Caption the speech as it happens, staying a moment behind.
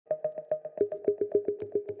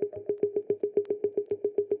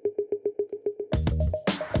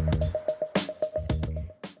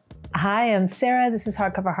Hi, I'm Sarah. This is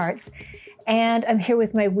Hardcover Hearts, and I'm here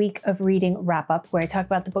with my week of reading wrap-up, where I talk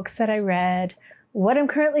about the books that I read, what I'm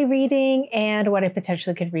currently reading, and what I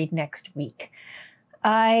potentially could read next week.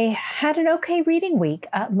 I had an okay reading week.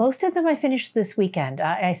 Most of them I finished this weekend.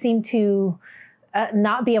 I seem to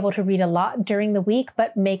not be able to read a lot during the week,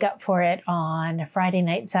 but make up for it on Friday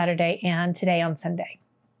night, Saturday, and today on Sunday.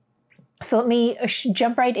 So let me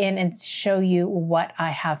jump right in and show you what I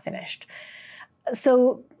have finished.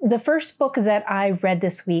 So the first book that I read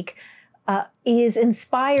this week is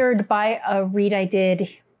inspired by a read I did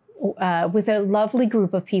with a lovely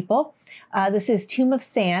group of people. This is Tomb of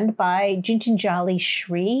Sand by Geetanjali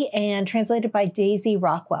Shree and translated by Daisy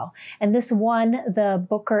Rockwell. And this won the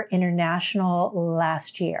Booker International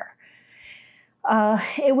last year.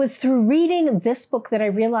 It was through reading this book that I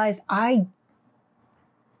realized I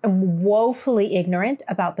am woefully ignorant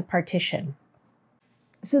about the partition.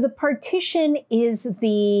 So the partition is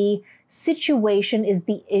the situation, is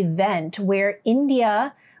the event where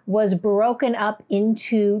India was broken up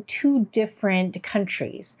into two different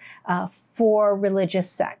countries for religious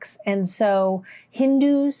sects. And so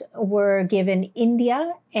Hindus were given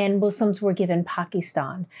India and Muslims were given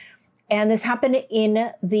Pakistan. And this happened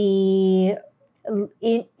in the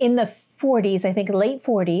 40s, I think late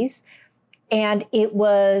 40s. And it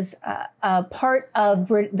was a part of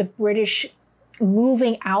the British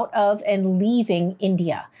moving out of and leaving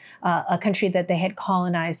India, a country that they had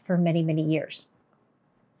colonized for many, many years.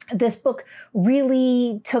 This book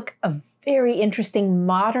really took a very interesting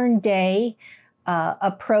modern day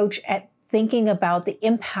approach at thinking about the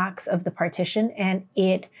impacts of the partition, and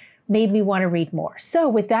it made me want to read more. So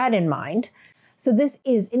with that in mind, so this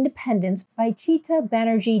is Independence by Chitra,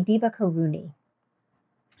 Banerjee, Divakaruni.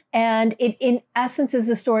 And it, in essence, is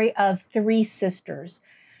the story of three sisters.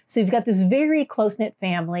 So you've got this very close-knit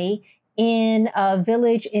family in a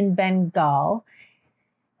village in Bengal.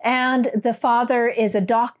 And the father is a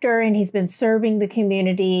doctor and he's been serving the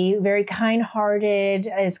community, very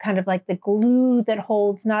kind-hearted, is kind of like the glue that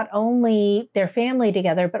holds not only their family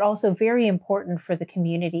together, but also very important for the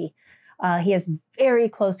community. He has very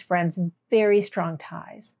close friends, very strong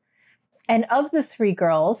ties. And of the three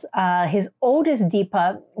girls, his oldest,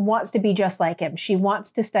 Deepa, wants to be just like him. She wants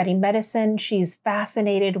to study medicine. She's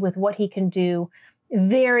fascinated with what he can do.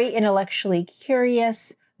 Very intellectually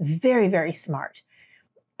curious, very, very smart.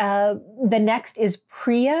 The next is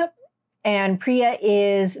Priya, and Priya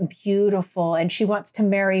is beautiful, and she wants to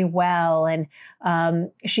marry well, and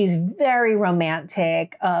she's very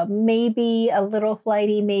romantic, maybe a little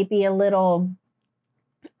flighty, maybe a little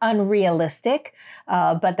unrealistic,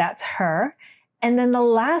 but that's her. And then the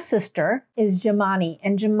last sister is Jamani,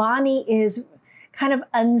 and Jamani is kind of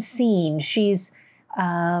unseen. She's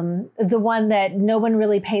the one that no one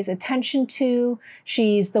really pays attention to.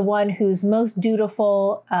 She's the one who's most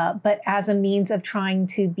dutiful, but as a means of trying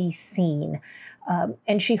to be seen.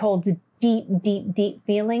 And she holds deep, deep, deep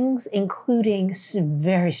feelings, including some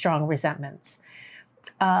very strong resentments.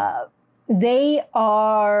 They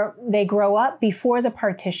grow up before the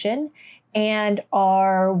partition and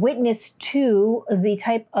are witness to the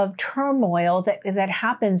type of turmoil that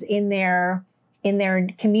happens in their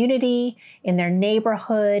community, in their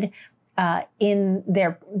neighborhood, in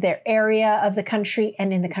their area of the country,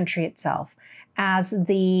 and in the country itself, as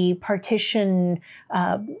the partition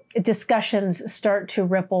discussions start to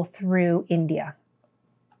ripple through India.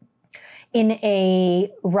 In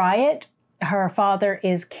a riot, her father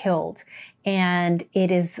is killed, and it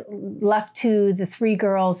is left to the three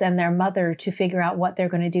girls and their mother to figure out what they're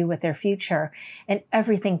going to do with their future. And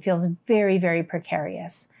everything feels very, very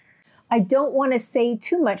precarious. I don't want to say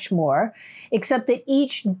too much more, except that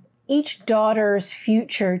each daughter's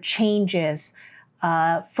future changes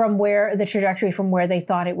from the trajectory from where they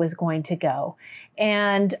thought it was going to go.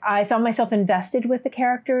 And I found myself invested with the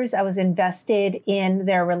characters. I was invested in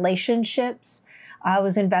their relationships. I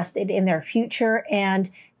was invested in their future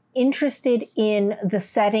and interested in the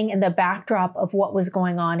setting and the backdrop of what was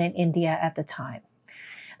going on in India at the time.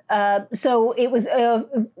 So it was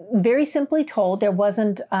very simply told. There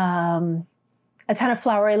wasn't a ton of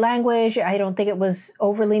flowery language. I don't think it was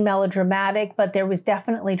overly melodramatic, but there was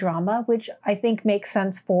definitely drama, which I think makes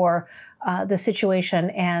sense for the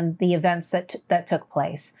situation and the events that took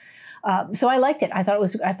place. So I liked it. I thought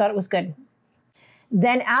it was good.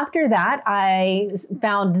 Then after that, I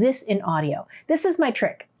found this in audio. This is my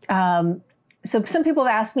trick. So some people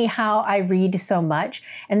have asked me how I read so much,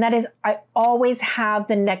 and that is I always have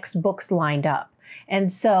the next books lined up. And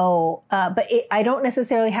so, I don't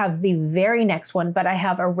necessarily have the very next one, but I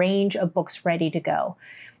have a range of books ready to go.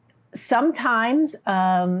 Sometimes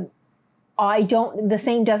the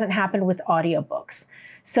same doesn't happen with audiobooks.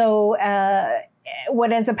 So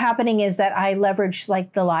what ends up happening is that I leverage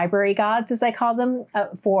like the library gods, as I call them,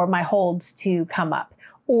 for my holds to come up,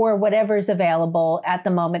 or whatever's available at the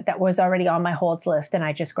moment that was already on my holds list, and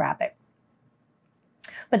I just grab it.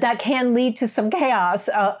 But that can lead to some chaos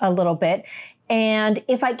a little bit. And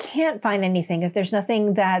if I can't find anything, if there's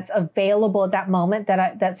nothing that's available at that moment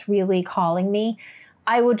that's really calling me,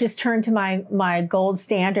 I would just turn to my gold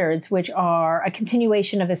standards, which are a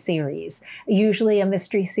continuation of a series, usually a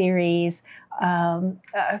mystery series.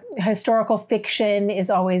 Historical fiction is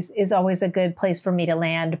always a good place for me to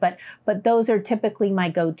land, but those are typically my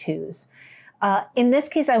go-tos. In this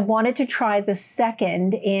case, I wanted to try the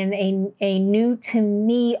second in a new to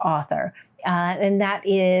me author, and that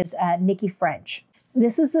is Nicci French.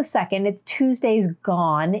 This is the second. It's Tuesday's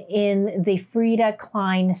Gone in the Frida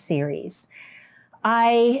Klein series.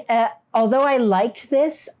 Although I liked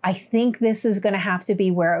this, I think this is going to have to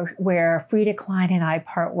be where Frida Klein and I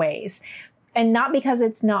part ways. And not because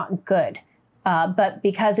it's not good, but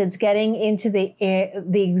because it's getting into the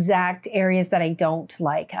exact areas that I don't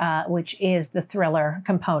like, which is the thriller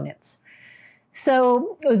components.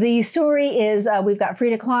 So the story is we've got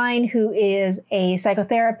Frida Klein, who is a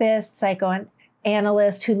psychotherapist,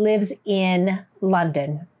 psychoanalyst who lives in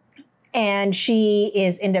London. And she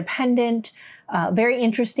is independent, very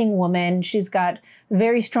interesting woman. She's got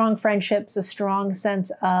very strong friendships, a strong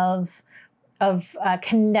sense of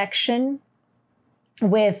connection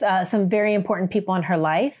with some very important people in her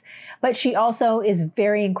life. But she also is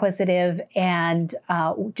very inquisitive and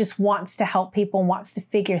just wants to help people, wants to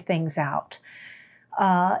figure things out,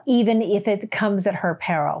 even if it comes at her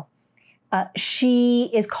peril. She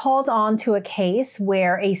is called on to a case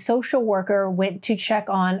where a social worker went to check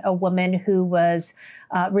on a woman who was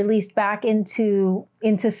released back into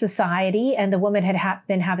society, and the woman had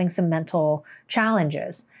been having some mental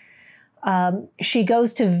challenges. She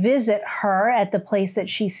goes to visit her at the place that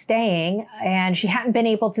she's staying, and she hadn't been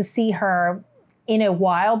able to see her in a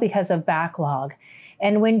while because of backlog.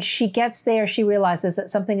 And when she gets there, she realizes that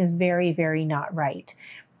something is very, very not right.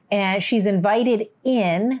 And she's invited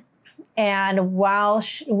in. And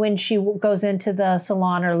when she goes into the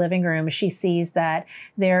salon or living room, she sees that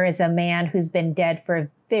there is a man who's been dead for a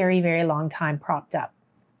very, very long time propped up.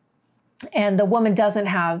 And the woman doesn't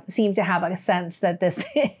seem to have a sense that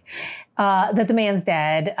that the man's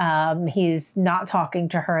dead. He's not talking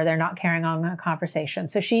to her. They're not carrying on a conversation.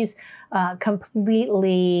 So she's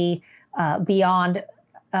completely beyond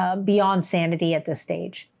sanity at this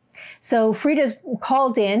stage. So Frida's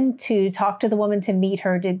called in to talk to the woman, to meet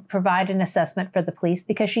her, to provide an assessment for the police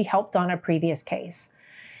because she helped on a previous case.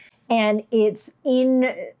 And it's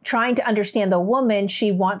in trying to understand the woman,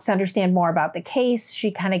 she wants to understand more about the case.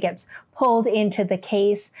 She kind of gets pulled into the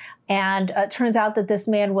case, and turns out that this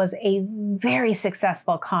man was a very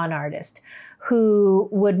successful con artist who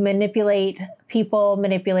would manipulate people,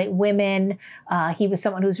 manipulate women. He was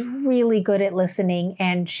someone who's really good at listening,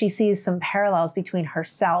 and she sees some parallels between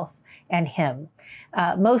herself and him.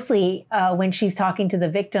 Mostly when she's talking to the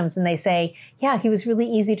victims and they say, yeah, he was really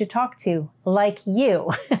easy to talk to, like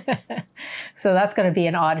you. So that's going to be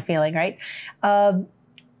an odd feeling, right?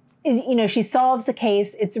 She solves the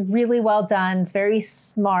case. It's really well done. It's very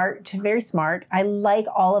smart, very smart. I like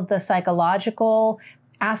all of the psychological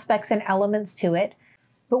aspects and elements to it.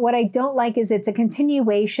 But what I don't like is it's a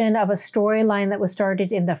continuation of a storyline that was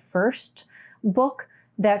started in the first book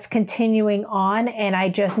that's continuing on. And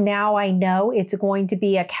now I know it's going to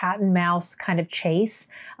be a cat and mouse kind of chase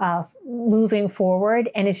moving forward.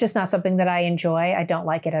 And it's just not something that I enjoy. I don't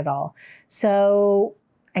like it at all. So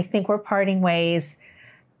I think we're parting ways.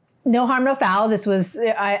 No harm, no foul.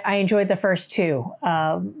 I enjoyed the first two.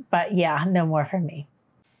 But yeah, no more from me.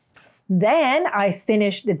 Then I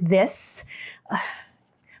finished this.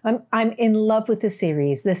 I'm in love with the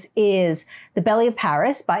series. This is The Belly of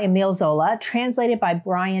Paris by Emile Zola, translated by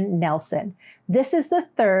Brian Nelson. This is the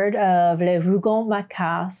third of Le Rougon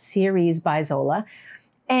Macquart series by Zola.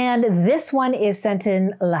 And this one is set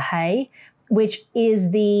in La Haye, which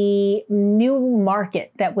is the new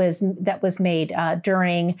market that was made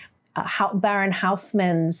during Baron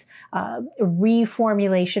Haussmann's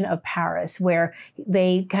reformulation of Paris, where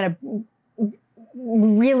they kind of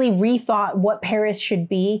really rethought what Paris should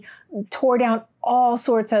be, tore down all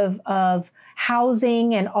sorts of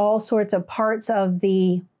housing and all sorts of parts of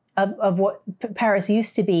what Paris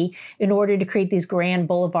used to be in order to create these grand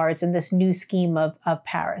boulevards and this new scheme of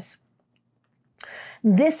Paris.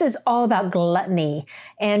 This is all about gluttony.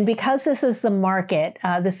 And because this is the market,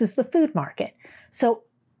 this is the food market. So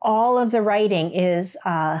all of the writing is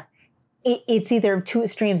it's either two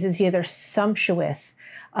extremes. It's either sumptuous,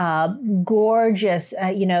 gorgeous,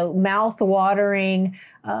 mouth-watering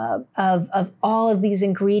of all of these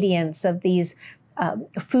ingredients, of these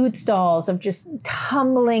food stalls, of just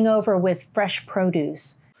tumbling over with fresh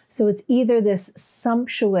produce. So it's either this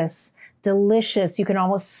sumptuous, delicious, you can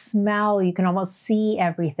almost smell, you can almost see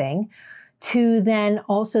everything, to then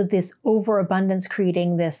also this overabundance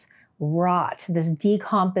creating this rot, this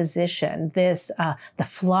decomposition, this the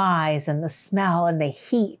flies and the smell and the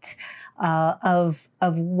heat of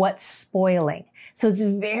what's spoiling. So it's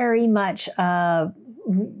very much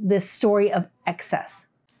this story of excess.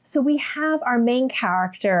 So we have our main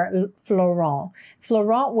character, Florent.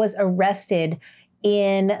 Florent was arrested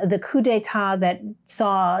in the coup d'etat that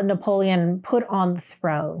saw Napoleon put on the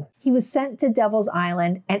throne. He was sent to Devil's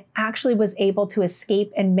Island and actually was able to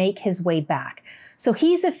escape and make his way back. So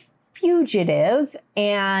he's a fugitive,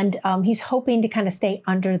 and he's hoping to kind of stay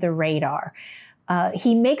under the radar.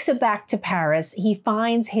 He makes it back to Paris. He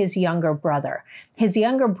finds his younger brother. His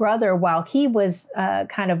younger brother, while he was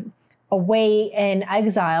kind of away in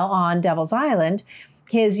exile on Devil's Island,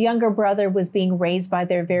 his younger brother was being raised by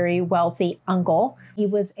their very wealthy uncle. He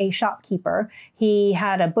was a shopkeeper. He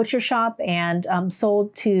had a butcher shop and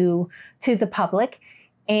sold to the public.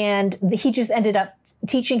 And he just ended up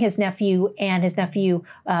teaching his nephew, and his nephew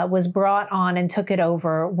was brought on and took it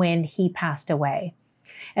over when he passed away.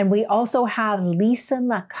 And we also have Lisa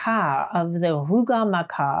Macquart of the Rougon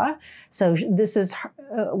Macquart. So this is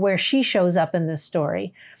where she shows up in this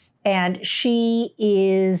story. And she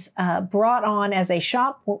is brought on as a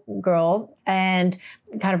shop girl and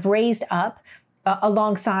kind of raised up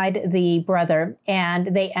alongside the brother,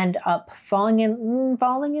 and they end up falling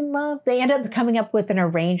in love. They end up coming up with an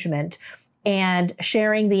arrangement and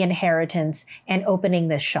sharing the inheritance and opening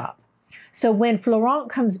this shop. So when Florent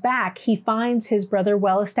comes back, he finds his brother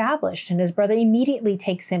well established, and his brother immediately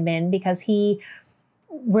takes him in because he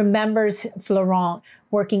remembers Florent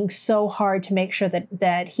working so hard to make sure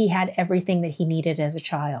that he had everything that he needed as a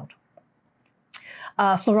child.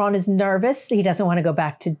 Florent is nervous. He doesn't want to go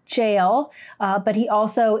back to jail, but he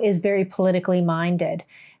also is very politically minded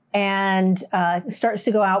and starts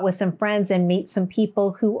to go out with some friends and meet some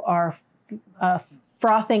people who are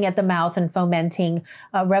frothing at the mouth and fomenting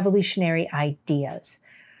revolutionary ideas.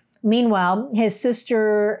 Meanwhile, his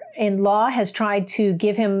sister-in-law has tried to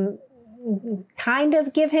give him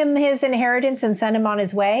his inheritance and send him on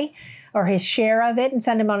his way, or his share of it and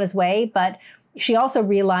send him on his way. But she also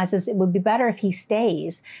realizes it would be better if he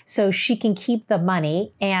stays so she can keep the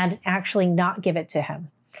money and actually not give it to him.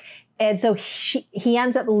 And so he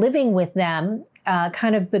ends up living with them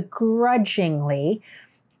kind of begrudgingly.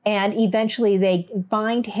 And eventually they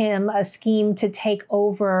find him a scheme to take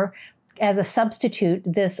over as a substitute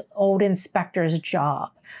this old inspector's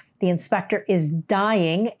job. The inspector is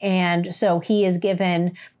dying, and so he is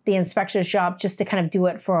given the inspector's job just to kind of do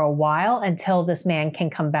it for a while until this man can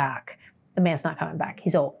come back. The man's not coming back.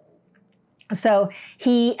 He's old. So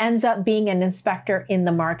he ends up being an inspector in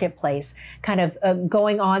the marketplace, kind of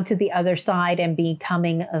going on to the other side and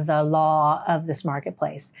becoming the law of this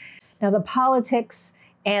marketplace. Now, the politics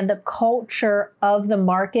and the culture of the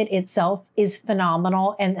market itself is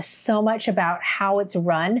phenomenal, and so much about how it's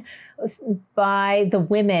run by the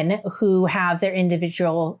women who have their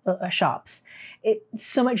individual shops.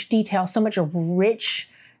 So much detail, so much rich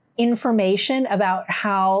information about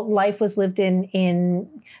how life was lived in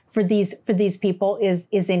for these people is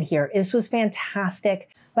in here. This was fantastic.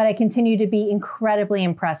 But I continue to be incredibly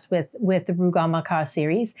impressed with the Rougon Macquart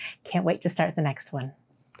series. Can't wait to start the next one.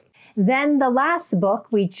 Then the last book,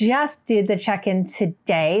 we just did the check-in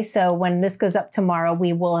today. So when this goes up tomorrow,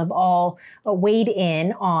 we will have all weighed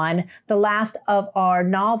in on the last of our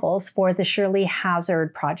novels for the Shirley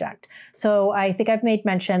Hazzard project. So I think I've made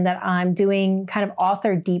mention that I'm doing kind of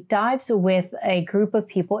author deep dives with a group of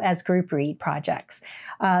people as group read projects.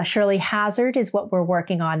 Shirley Hazzard is what we're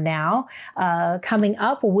working on now. Coming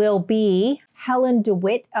up will be Helen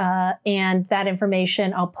DeWitt, and that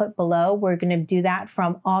information I'll put below. We're going to do that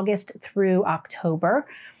from August through October,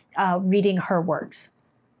 reading her works.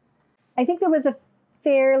 I think there was a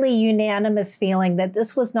fairly unanimous feeling that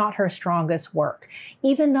this was not her strongest work,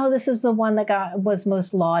 even though this is the one that was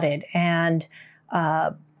most lauded and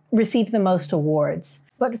received the most awards.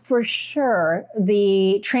 But for sure,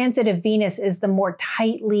 the Transit of Venus is the more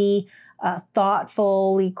tightly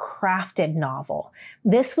thoughtfully crafted novel.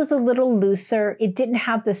 This was a little looser. It didn't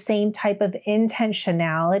have the same type of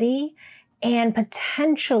intentionality, and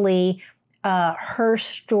potentially her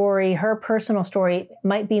story, her personal story,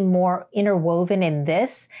 might be more interwoven in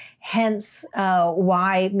this. Hence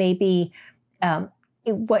why maybe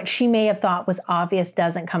what she may have thought was obvious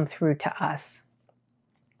doesn't come through to us.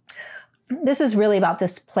 This is really about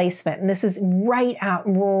displacement, and this is right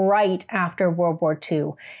after World War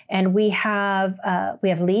II. And we have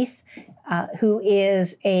Leith, who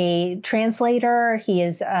is a translator. He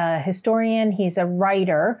is a historian. He's a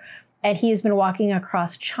writer, and he has been walking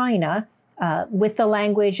across China with the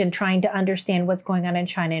language and trying to understand what's going on in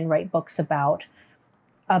China and write books about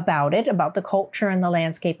the culture and the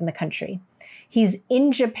landscape in the country. He's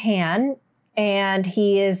in Japan, and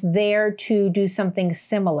he is there to do something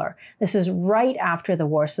similar. This is right after the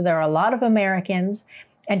war, so there are a lot of Americans,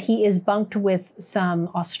 and he is bunked with an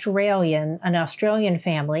Australian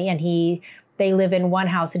family, and they live in one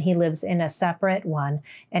house and he lives in a separate one,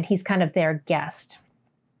 and he's kind of their guest.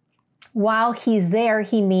 While he's there,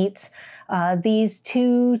 he meets these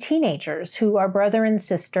two teenagers who are brother and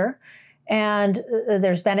sister, and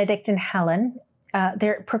there's Benedict and Helen.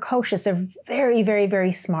 They're precocious. They're very, very,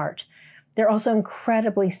 very smart. They're also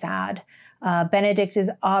incredibly sad. Benedict is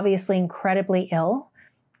obviously incredibly ill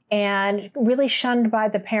and really shunned by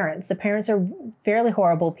the parents. The parents are fairly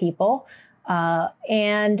horrible people.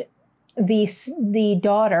 And the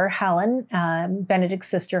daughter, Helen, Benedict's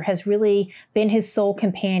sister, has really been his sole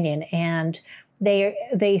companion. And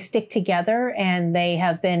they stick together, and they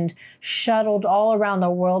have been shuttled all around the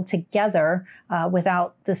world together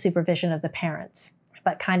without the supervision of the parents,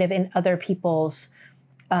 but kind of in other people's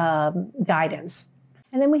guidance.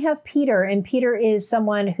 And then we have Peter, and Peter is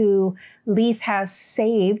someone who Leith has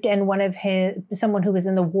saved, and someone who was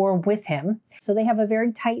in the war with him. So they have a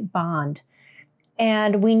very tight bond.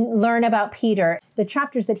 And we learn about Peter. The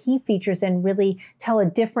chapters that he features in really tell a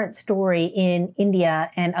different story in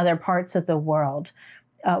India and other parts of the world,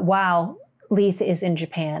 while Leith is in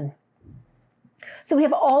Japan. So we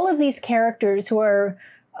have all of these characters who are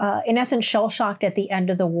in essence, shell-shocked at the end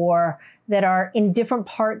of the war, that are in different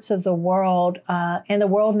parts of the world, and the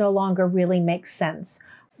world no longer really makes sense.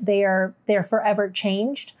 They're forever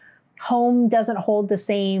changed. Home doesn't hold the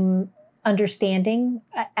same understanding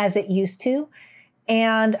as it used to.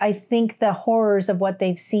 And I think the horrors of what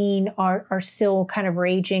they've seen are still kind of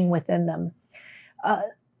raging within them.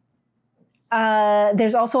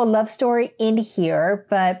 There's also a love story in here,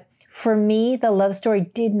 but for me, the love story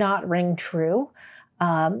did not ring true.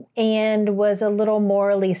 And was a little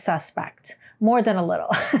morally suspect, more than a little.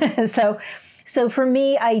 So for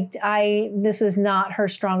me, this is not her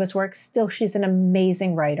strongest work. Still, she's an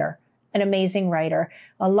amazing writer,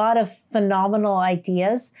 A lot of phenomenal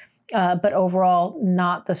ideas, but overall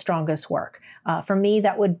not the strongest work. For me,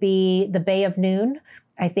 that would be The Bay of Noon.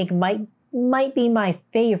 I think might be my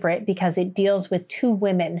favorite because it deals with two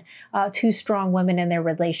strong women in their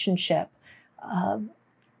relationship.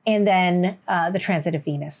 And then The Transit of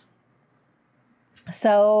Venus.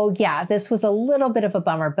 So yeah, this was a little bit of a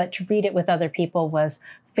bummer, but to read it with other people was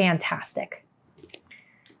fantastic.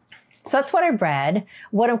 So that's what I read.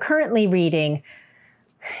 What I'm currently reading,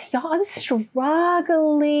 y'all, I'm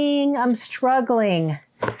struggling.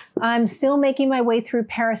 I'm still making my way through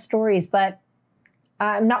Paris Stories, but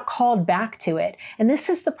I'm not called back to it. And this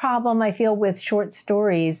is the problem I feel with short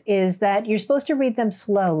stories, is that you're supposed to read them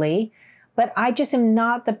slowly. But I just am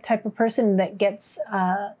not the type of person that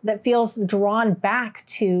that feels drawn back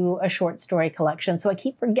to a short story collection. So I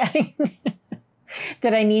keep forgetting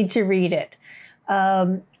that I need to read it.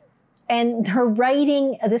 And her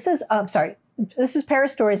writing, this is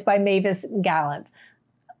Paris Stories by Mavis Gallant.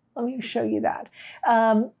 Let me show you that.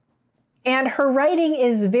 And her writing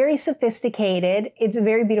is very sophisticated. It's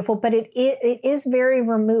very beautiful, but it is very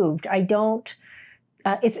removed. It's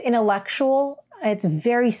intellectual. It's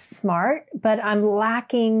very smart, but I'm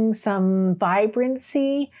lacking some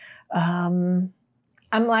vibrancy. I'm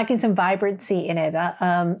lacking some vibrancy in it,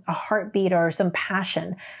 a heartbeat or some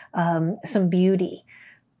passion, some beauty.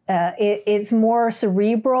 It's more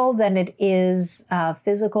cerebral than it is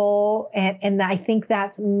physical, and I think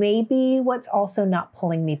that's maybe what's also not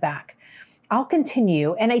pulling me back. I'll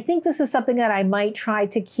continue, and I think this is something that I might try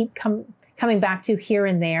to keep coming back to here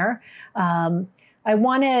and there.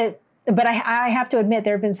 But I have to admit,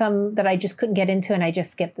 there have been some that I just couldn't get into, and I just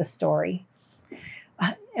skipped the story.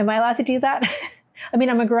 Am I allowed to do that? I mean,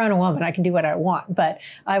 I'm a grown woman. I can do what I want, but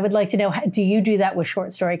I would like to know, do you do that with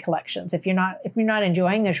short story collections? If you're not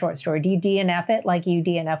enjoying a short story, do you DNF it like you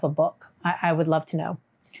DNF a book? I would love to know.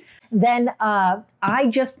 Then I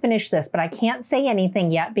just finished this, but I can't say anything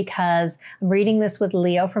yet because I'm reading this with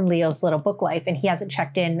Leo from Leo's Little Book Life, and he hasn't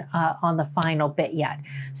checked in on the final bit yet.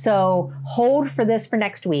 So hold for this for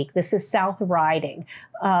next week. This is South Riding.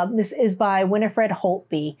 This is by Winifred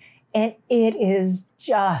Holtby, and it is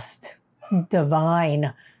just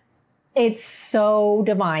divine. It's so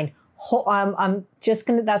divine. I'm just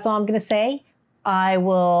gonna, that's all I'm gonna say. I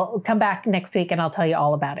will come back next week and I'll tell you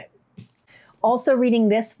all about it. Also reading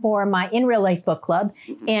this for my In Real Life book club,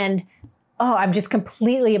 and oh, I'm just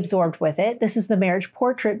completely absorbed with it. This is The Marriage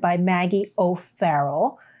Portrait by Maggie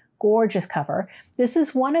O'Farrell. Gorgeous cover. This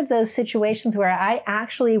is one of those situations where I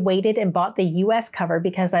actually waited and bought the US cover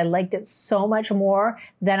because I liked it so much more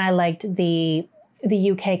than I liked the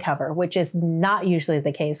UK cover, which is not usually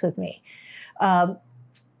the case with me.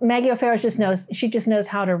 Maggie O'Farrell just knows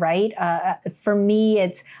how to write. For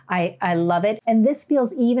me, I love it. And this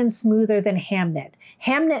feels even smoother than Hamnet.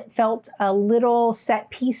 Hamnet felt a little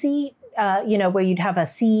set piecey, where you'd have a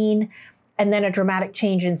scene and then a dramatic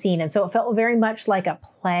change in scene. And so it felt very much like a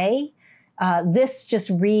play. This just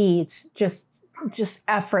reads just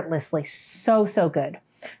effortlessly. So, so good.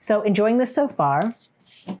 So enjoying this so far.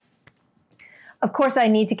 Of course, I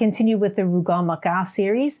need to continue with the Rougon-Macquart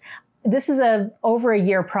series. This is over a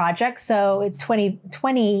year project, so it's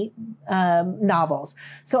 20 novels.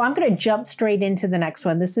 So I'm going to jump straight into the next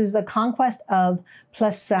one. This is The Conquest of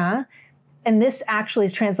Plassans, and this actually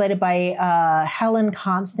is translated by Helen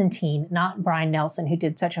Constantine, not Brian Nelson, who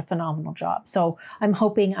did such a phenomenal job. So I'm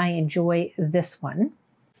hoping I enjoy this one.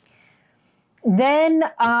 Then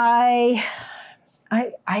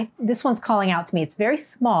this one's calling out to me. It's very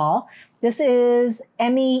small. This is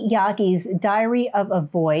Emi Yagi's Diary of a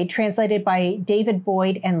Void, translated by David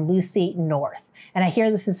Boyd and Lucy North. And I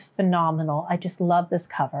hear this is phenomenal. I just love this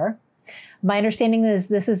cover. My understanding is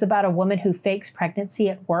this is about a woman who fakes pregnancy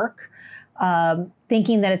at work,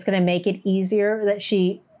 thinking that it's going to make it easier,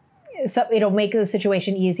 it'll make the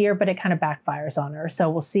situation easier, but it kind of backfires on her.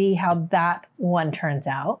 So we'll see how that one turns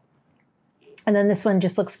out. And then this one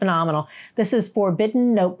just looks phenomenal. This is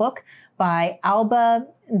Forbidden Notebook by Alba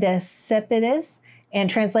de Cespedes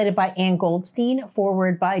and translated by Anne Goldstein,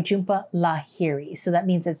 forward by Jhumpa Lahiri. So that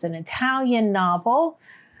means it's an Italian novel.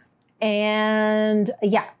 And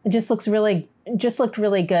yeah, it just looked really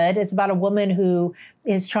good. It's about a woman who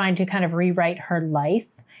is trying to kind of rewrite her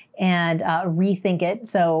life and rethink it.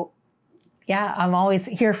 So yeah, I'm always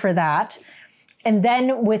here for that. And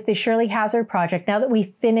then with the Shirley Hazzard project, now that we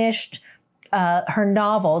finished her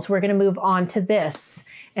novels, we're going to move on to this.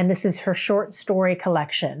 And this is her short story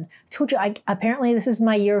collection. I told you, apparently this is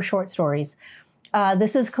my year of short stories.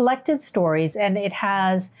 This is collected stories, and it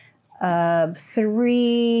has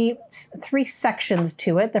three sections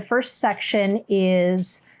to it. The first section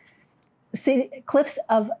is Cliffs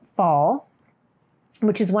of Fall,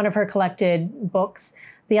 which is one of her collected books.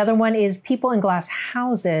 The other one is People in Glass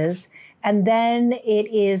Houses. And then it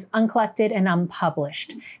is Uncollected and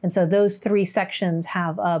Unpublished. And so those three sections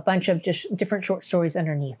have a bunch of just different short stories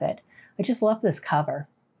underneath it. I just love this cover.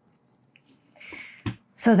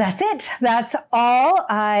 So that's it. That's all.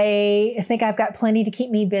 I think I've got plenty to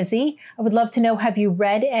keep me busy. I would love to know, have you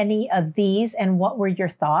read any of these and what were your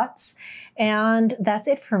thoughts? And that's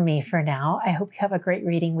it for me for now. I hope you have a great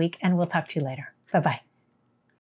reading week, and we'll talk to you later. Bye-bye.